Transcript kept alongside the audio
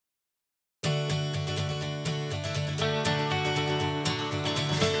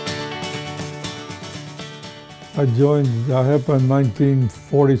I joined AHEPA in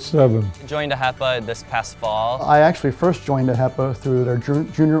 1947. I joined AHEPA this past fall. I actually first joined AHEPA through their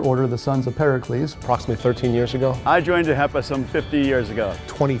junior order, the Sons of Pericles. Approximately 13 years ago. I joined AHEPA some 50 years ago.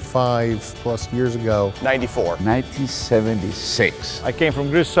 25 plus years ago. 94. 1976. I came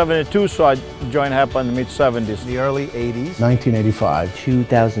from Greece 72, so I joined AHEPA in the mid-70s. The early 80s. 1985.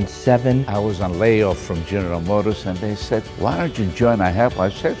 2007. I was on layoff from General Motors and they said, why don't you join AHEPA? I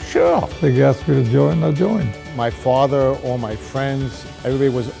said, sure. They asked me to join, I joined. My father, all my friends, everybody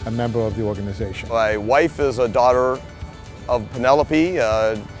was a member of the organization. My wife is a daughter of Penelope,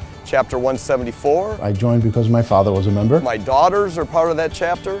 chapter 174. I joined because my father was a member. My daughters are part of that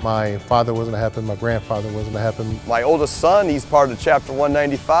chapter. My father wasn't AHEPA, my grandfather wasn't AHEPA. My oldest son, he's part of chapter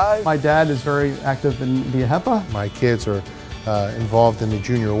 195. My dad is very active in the AHEPA. My kids are involved in the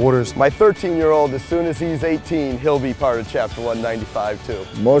junior orders. My 13-year-old, as soon as he's 18, he'll be part of chapter 195 too.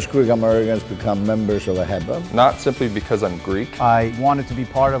 Most Greek Americans become members of AHEPA. Not simply because I'm Greek. I wanted to be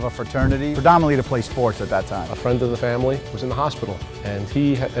part of a fraternity, predominantly to play sports at that time. A friend of the family was in the hospital, and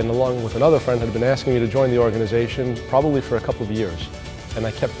he, and along with another friend, had been asking me to join the organization probably for a couple of years, and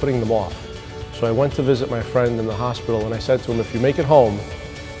I kept putting them off. So I went to visit my friend in the hospital, and I said to him, if you make it home,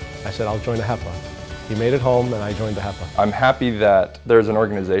 I said, I'll join AHEPA. He made it home, and I joined AHEPA. I'm happy that there's an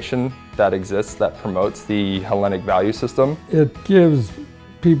organization that exists that promotes the Hellenic value system. It gives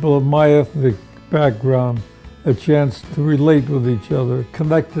people of my ethnic background a chance to relate with each other,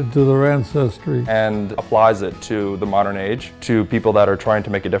 connected to their ancestry. And applies it to the modern age, to people that are trying to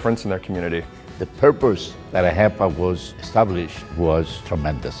make a difference in their community. The purpose that AHEPA was established was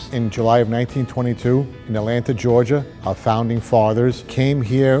tremendous. In July of 1922, in Atlanta, Georgia, our founding fathers came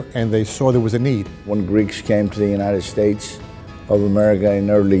here and they saw there was a need. When Greeks came to the United States of America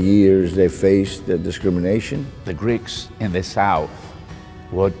in early years, they faced the discrimination. The Greeks in the South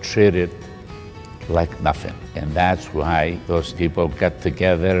were treated like nothing. And that's why those people got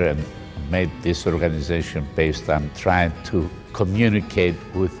together and made this organization based on trying to communicate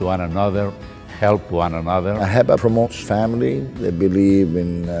with one another, help one another. AHEPA promotes family. They believe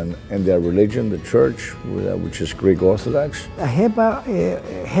in their religion, the church, which is Greek Orthodox.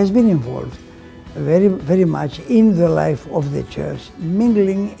 AHEPA has been involved very much in the life of the church,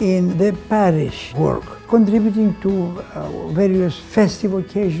 mingling in the parish work, contributing to various festive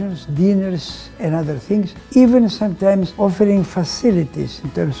occasions, dinners and other things, even sometimes offering facilities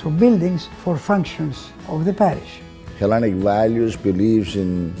in terms of buildings for functions of the parish. Hellenic values believes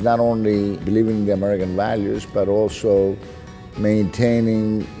in not only believing in the American values, but also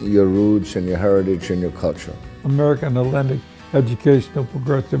maintaining your roots and your heritage and your culture. American Hellenic Educational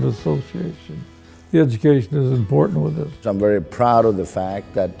Progressive Association. The education is important with this. I'm very proud of the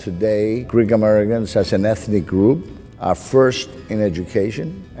fact that today Greek Americans as an ethnic group are first in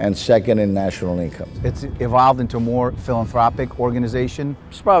education and second in national income. It's evolved into a more philanthropic organization.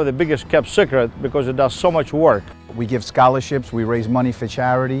 It's probably the biggest kept secret because it does so much work. We give scholarships, we raise money for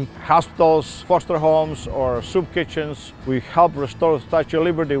charity. Hospitals, foster homes, or soup kitchens. We help restore the Statue of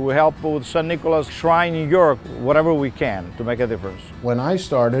Liberty. We help with St. Nicholas Shrine in York, whatever we can to make a difference. When I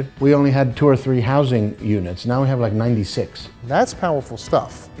started, we only had 2 or 3 housing units. Now we have like 96. That's powerful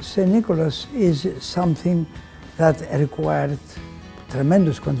stuff. St. Nicholas is something that required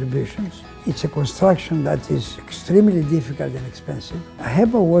tremendous contributions. It's a construction that is extremely difficult and expensive.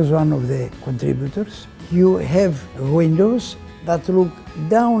 AHEPA was one of the contributors. You have windows that look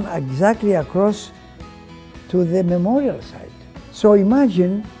down exactly across to the memorial site. So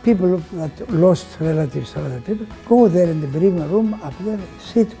imagine people that lost relatives or other people, go there in the bereavement room up there,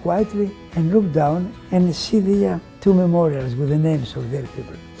 sit quietly and look down and see the 2 memorials with the names of their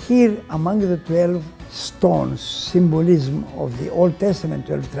people. Here, among the 12 stones, symbolism of the Old Testament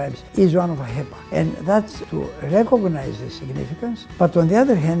 12 tribes is one of AHEPA. And that's to recognize the significance, but on the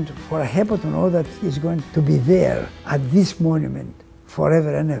other hand, for AHEPA to know that it's going to be there at this monument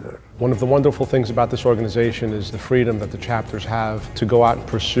forever and ever. One of the wonderful things about this organization is the freedom that the chapters have to go out and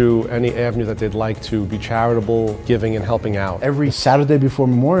pursue any avenue that they'd like to be charitable, giving and helping out. Every Saturday before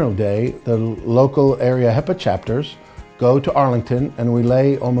Memorial Day, the local area AHEPA chapters go to Arlington and we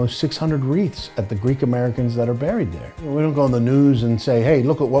lay almost 600 wreaths at the Greek Americans that are buried there. We don't go on the news and say, hey,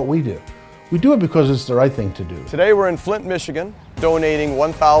 look at what we do. We do it because it's the right thing to do. Today we're in Flint, Michigan. donating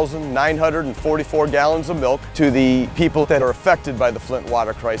 1,944 gallons of milk to the people that are affected by the Flint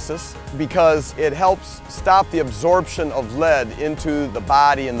water crisis because it helps stop the absorption of lead into the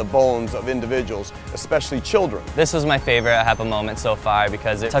body and the bones of individuals, especially children. This was my favorite AHEPA moment so far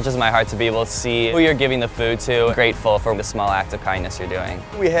because it touches my heart to be able to see who you're giving the food to. I'm grateful for the small act of kindness you're doing.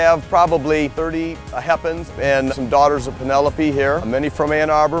 We have probably 30 AHEPAns and some Daughters of Penelope here, many from Ann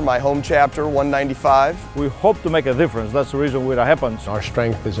Arbor, my home chapter, 195. We hope to make a difference. That's the reason we're AHEPAns. Our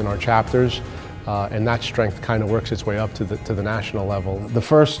strength is in our chapters. And that strength kind of works its way up to the national level. The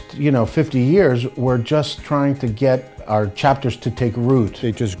first, 50 years, we're just trying to get our chapters to take root.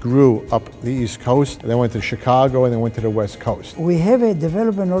 They just grew up the East Coast, and then went to Chicago, and then went to the West Coast. We have a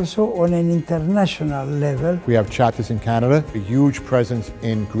development also on an international level. We have chapters in Canada, a huge presence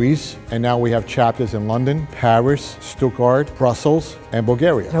in Greece, and now we have chapters in London, Paris, Stuttgart, Brussels, and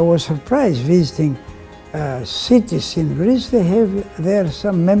Bulgaria. I was surprised visiting cities in Greece. They have there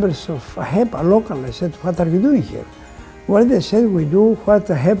some members of AHEPA local. I said, what are you doing here? Well, they said, we do what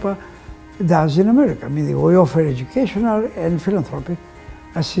AHEPA does in America. I mean, we offer educational and philanthropic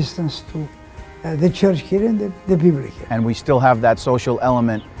assistance to the church here and the people here. And we still have that social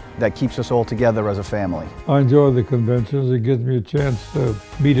element that keeps us all together as a family. I enjoy the conventions. It gives me a chance to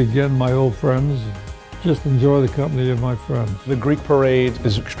meet again my old friends. Just enjoy the company of my friends. The Greek parade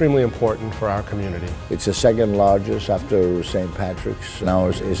is extremely important for our community. It's the second largest after St. Patrick's. Now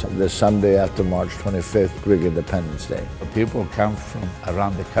it's the Sunday after March 25th, Greek Independence Day. People come from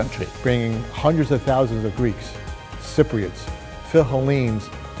around the country. Bringing hundreds of thousands of Greeks, Cypriots, Phil-Hellenes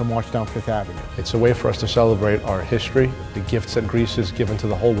to march down Fifth Avenue. It's a way for us to celebrate our history, the gifts that Greece has given to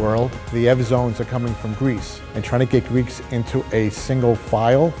the whole world. The F zones are coming from Greece, and trying to get Greeks into a single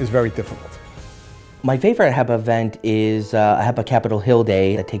file is very difficult. My favorite AHEPA event is AHEPA Capitol Hill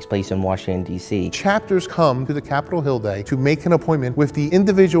Day that takes place in Washington, D.C. Chapters come to the Capitol Hill Day to make an appointment with the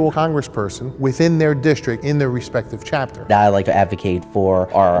individual congressperson within their district in their respective chapter. I like to advocate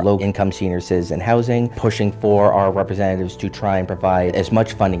for our low-income senior citizen housing, pushing for our representatives to try and provide as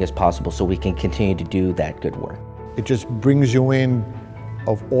much funding as possible so we can continue to do that good work. It just brings you in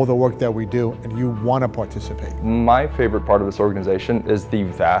of all the work that we do, and you want to participate. My favorite part of this organization is the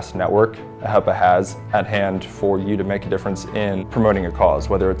vast network AHEPA has at hand for you to make a difference in promoting a cause,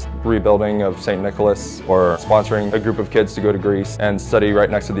 whether it's rebuilding of St. Nicholas or sponsoring a group of kids to go to Greece and study right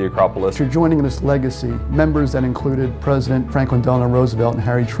next to the Acropolis. You're joining in this legacy, members that included President Franklin Delano Roosevelt and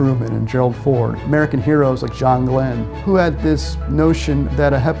Harry Truman and Gerald Ford, American heroes like John Glenn, who had this notion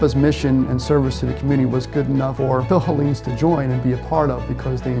that AHEPA's mission and service to the community was good enough for Phil-Hellenes to join and be a part of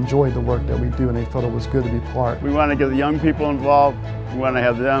because they enjoyed the work that we do and they felt it was good to be part. We want to get the young people involved. We want to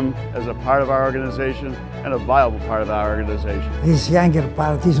have them as a part of our organization and a viable part of our organization. This younger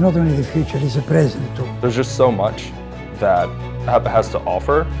part is not only the future, it's the present too. There's just so much that AHEPA has to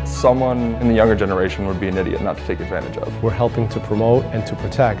offer. Someone in the younger generation would be an idiot not to take advantage of. We're helping to promote and to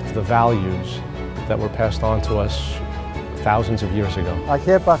protect the values that were passed on to us thousands of years ago.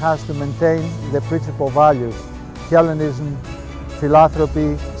 AHEPA has to maintain the principal values, Hellenism,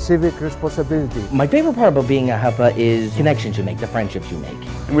 philanthropy, civic responsibility. My favorite part about being AHEPA is connections you make, the friendships you make.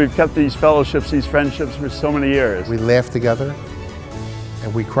 And we've kept these fellowships, these friendships for so many years. We laugh together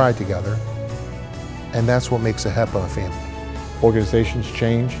and we cry together, and that's what makes AHEPA a family. Organizations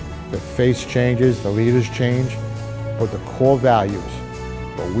change, the face changes, the leaders change, but the core values,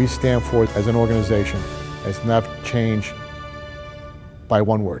 what we stand for as an organization, has not changed by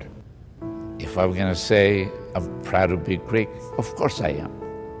one word. If I'm going to say I'm proud to be Greek, of course I am.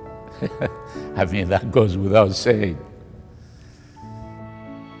 I mean, that goes without saying.